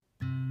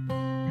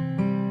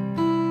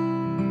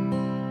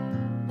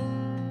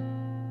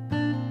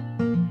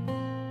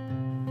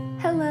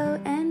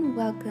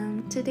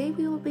welcome. Today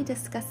we will be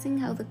discussing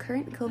how the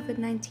current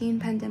COVID-19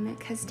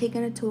 pandemic has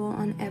taken a toll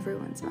on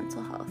everyone's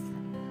mental health.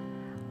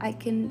 I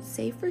can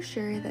say for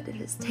sure that it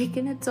has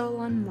taken a toll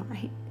on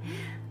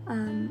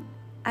mine.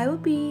 I will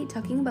be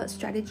talking about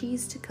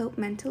strategies to cope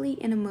mentally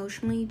and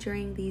emotionally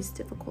during these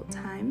difficult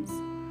times.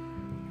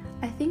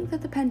 I think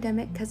that the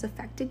pandemic has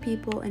affected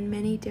people in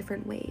many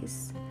different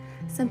ways.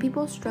 Some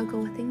people struggle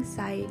with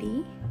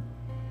anxiety,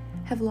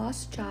 have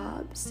lost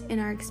jobs, and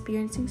are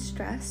experiencing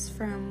stress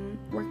from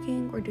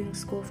working or doing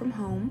school from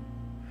home.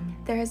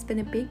 There has been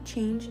a big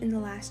change in the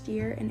last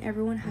year, and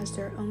everyone has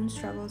their own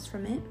struggles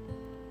from it.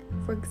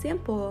 For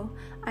example,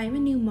 I am a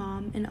new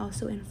mom and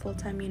also in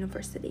full-time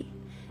university.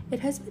 It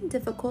has been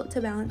difficult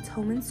to balance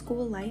home and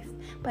school life,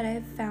 but I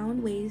have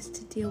found ways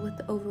to deal with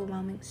the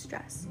overwhelming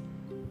stress.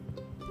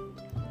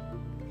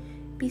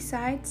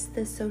 Besides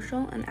the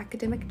social and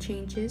academic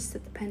changes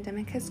that the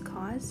pandemic has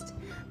caused,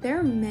 there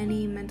are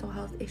many mental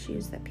health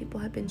issues that people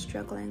have been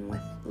struggling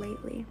with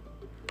lately.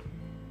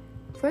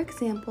 For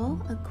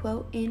example, a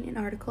quote in an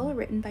article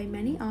written by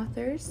many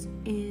authors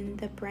in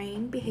the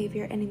Brain,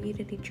 Behavior, and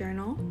Immunity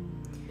Journal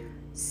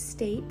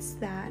states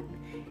that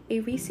a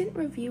recent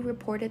review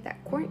reported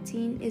that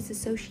quarantine is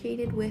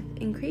associated with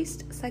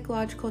increased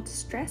psychological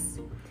distress,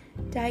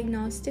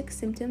 diagnostic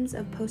symptoms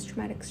of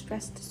post-traumatic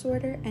stress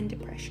disorder, and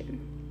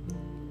depression.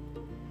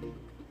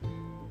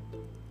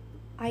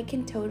 I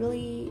can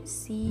totally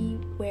see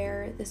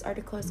where this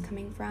article is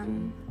coming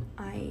from.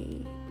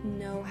 I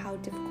know how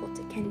difficult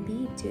it can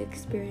be to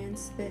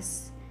experience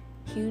this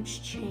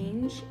huge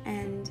change,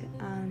 and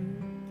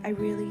I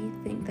really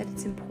think that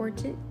it's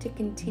important to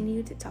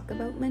continue to talk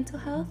about mental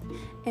health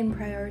and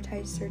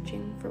prioritize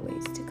searching for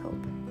ways to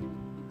cope.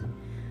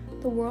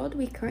 The world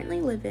we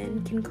currently live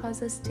in can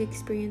cause us to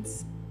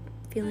experience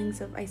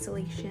feelings of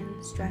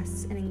isolation,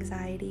 stress, and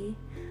anxiety.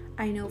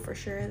 I know for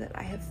sure that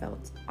I have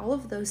felt all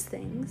of those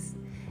things,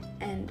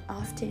 and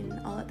often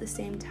all at the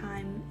same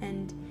time,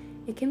 and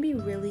it can be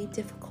really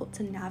difficult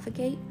to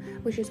navigate,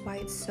 which is why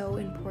it's so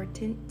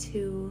important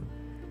to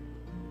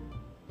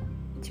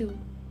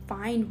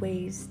find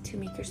ways to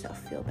make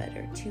yourself feel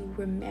better, to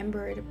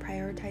remember to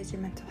prioritize your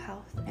mental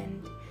health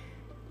and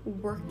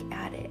work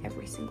at it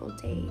every single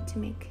day to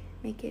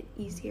make it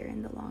easier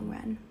in the long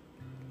run.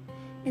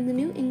 In the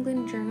New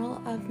England Journal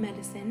of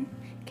Medicine,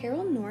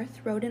 Carol North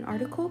wrote an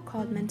article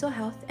called Mental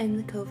Health and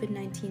the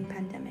COVID-19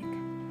 Pandemic.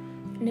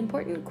 An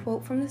important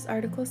quote from this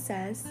article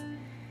says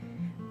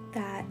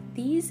that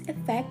these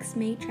effects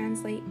may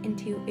translate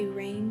into a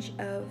range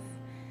of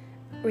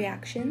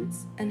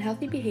reactions,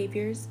 unhealthy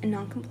behaviors, and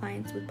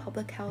non-compliance with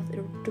public health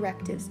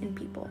directives in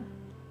people.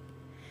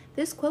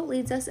 This quote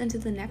leads us into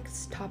the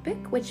next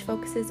topic, which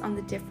focuses on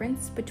the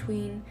difference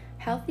between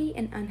healthy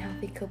and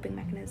unhealthy coping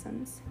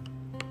mechanisms.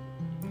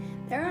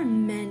 There are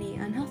many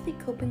unhealthy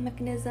coping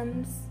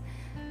mechanisms,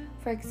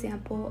 for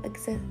example,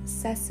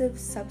 excessive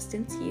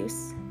substance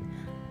use,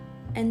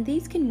 and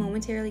these can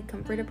momentarily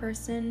comfort a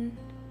person.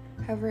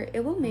 However,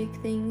 it will make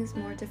things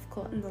more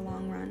difficult in the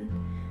long run.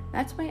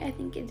 That's why I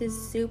think it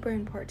is super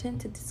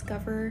important to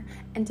discover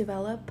and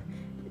develop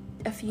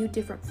a few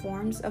different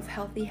forms of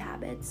healthy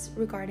habits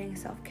regarding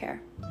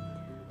self-care.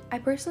 I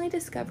personally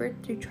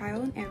discovered through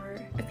trial and error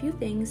a few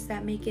things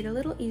that make it a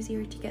little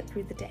easier to get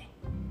through the day.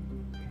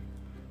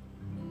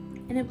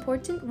 An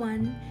important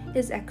one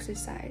is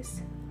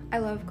exercise. I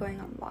love going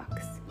on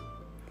walks.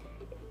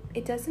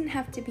 It doesn't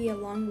have to be a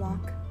long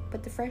walk,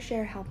 but the fresh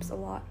air helps a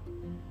lot.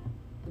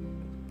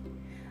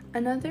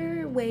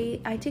 Another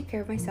way I take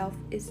care of myself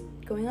is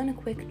going on a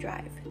quick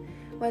drive,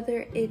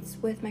 whether it's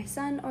with my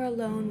son or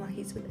alone while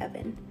he's with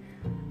Evan.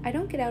 I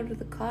don't get out of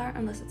the car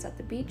unless it's at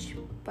the beach,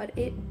 but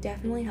it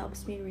definitely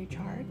helps me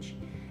recharge.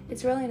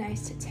 It's really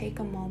nice to take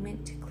a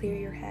moment to clear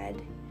your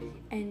head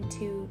and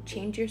to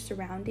change your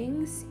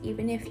surroundings,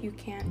 even if you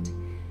can't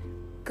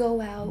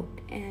go out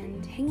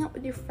and hang out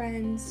with your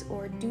friends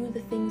or do the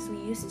things we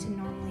used to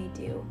normally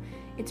do.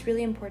 It's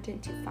really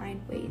important to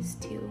find ways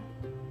to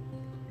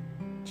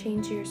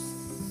change your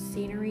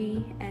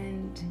scenery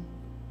and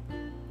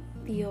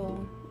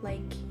feel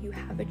like you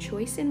have a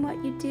choice in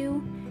what you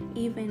do,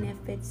 even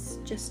if it's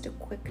just a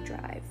quick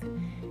drive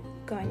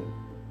going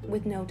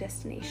with no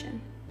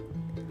destination.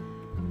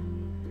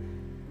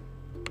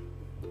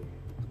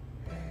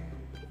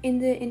 In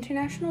the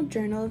International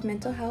Journal of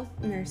Mental Health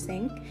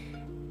Nursing,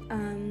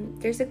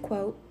 there's a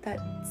quote that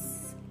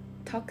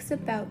talks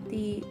about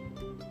the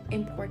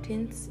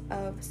importance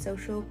of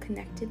social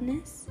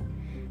connectedness,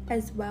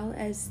 as well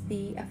as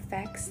the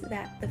effects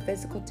that the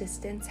physical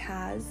distance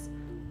has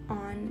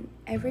on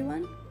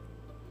everyone.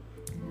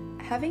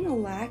 Having a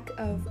lack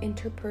of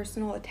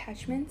interpersonal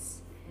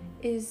attachments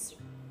is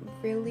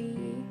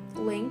really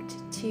linked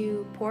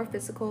to poor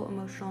physical,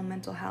 emotional, and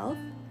mental health.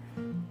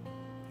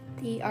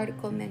 The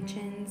article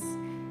mentions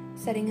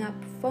setting up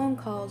phone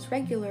calls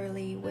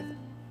regularly with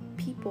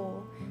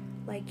people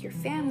like your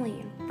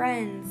family and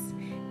friends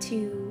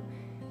to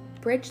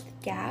bridge the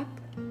gap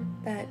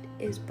that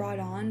is brought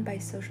on by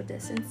social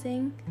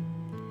distancing,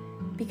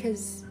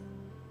 because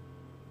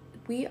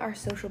we are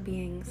social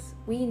beings.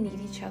 We need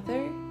each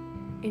other,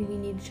 and we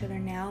need each other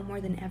now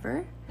more than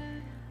ever.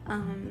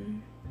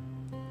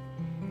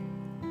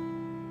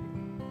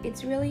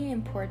 It's really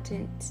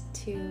important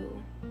to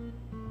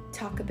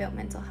talk about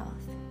mental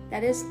health.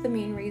 That is the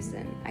main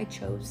reason I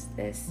chose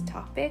this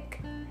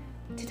topic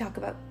to talk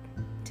about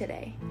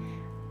today.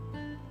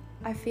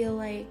 I feel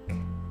like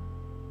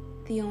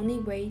the only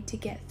way to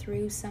get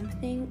through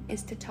something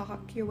is to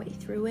talk your way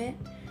through it.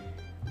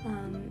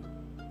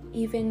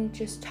 Even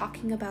just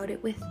talking about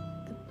it with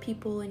the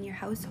people in your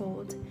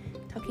household,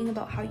 talking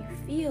about how you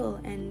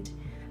feel and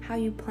how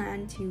you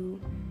plan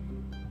to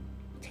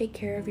take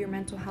care of your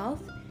mental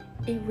health,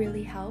 it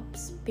really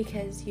helps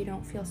because you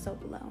don't feel so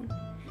alone.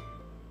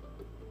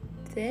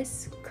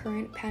 This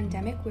current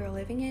pandemic we're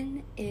living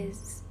in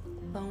is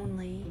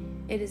lonely,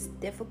 it is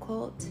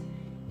difficult,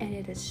 and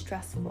it is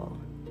stressful.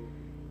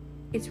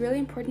 It's really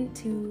important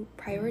to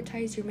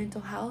prioritize your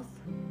mental health,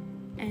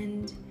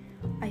 and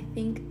I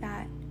think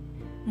that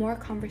more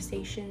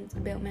conversations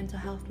about mental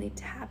health need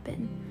to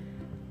happen.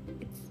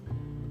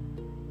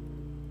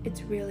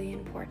 It's really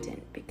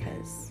important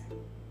because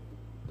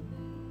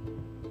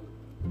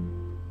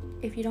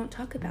if you don't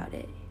talk about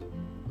it,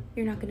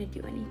 you're not going to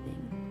do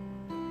anything.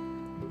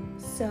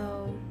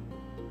 So,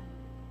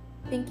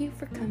 thank you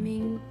for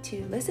coming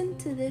to listen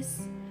to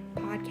this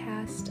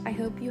podcast. I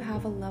hope you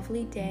have a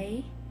lovely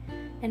day,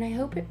 and I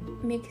hope it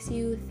makes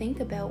you think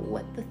about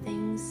what the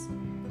things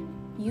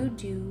you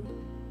do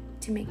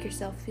to make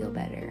yourself feel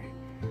better.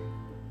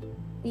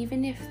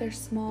 Even if they're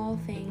small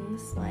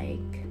things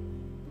like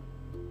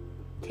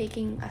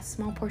taking a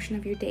small portion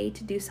of your day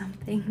to do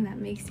something that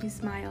makes you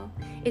smile,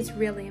 it's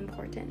really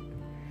important.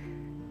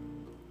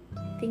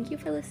 Thank you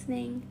for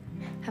listening.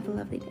 Have a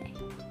lovely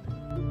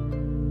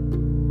day.